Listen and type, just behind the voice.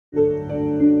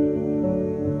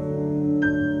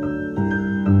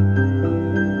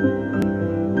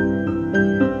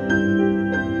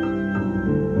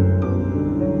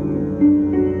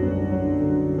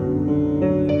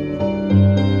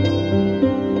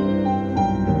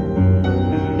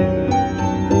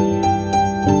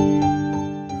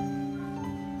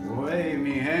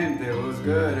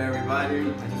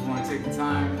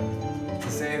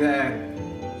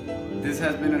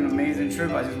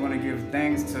trip. I just want to give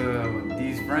thanks to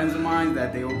these friends of mine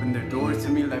that they opened their doors to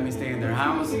me, let me stay in their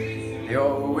house. They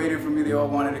all were waiting for me. They all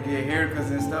wanted to get haircuts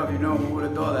and stuff. You know, who would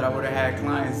have thought that I would have had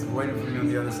clients waiting for me on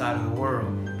the other side of the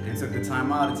world? They took the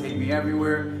time out to take me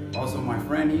everywhere. Also, my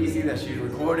friend Easy, that she's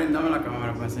recording. Dame la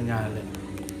cámara para enseñarle.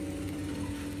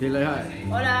 Dile hi.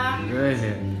 Hola.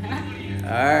 Good.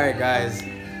 Alright, guys.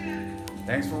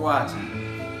 Thanks for watching.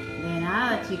 De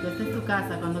nada, chicos. Esta es tu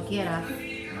casa cuando quieras.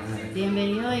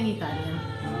 Bienvenido en Italia.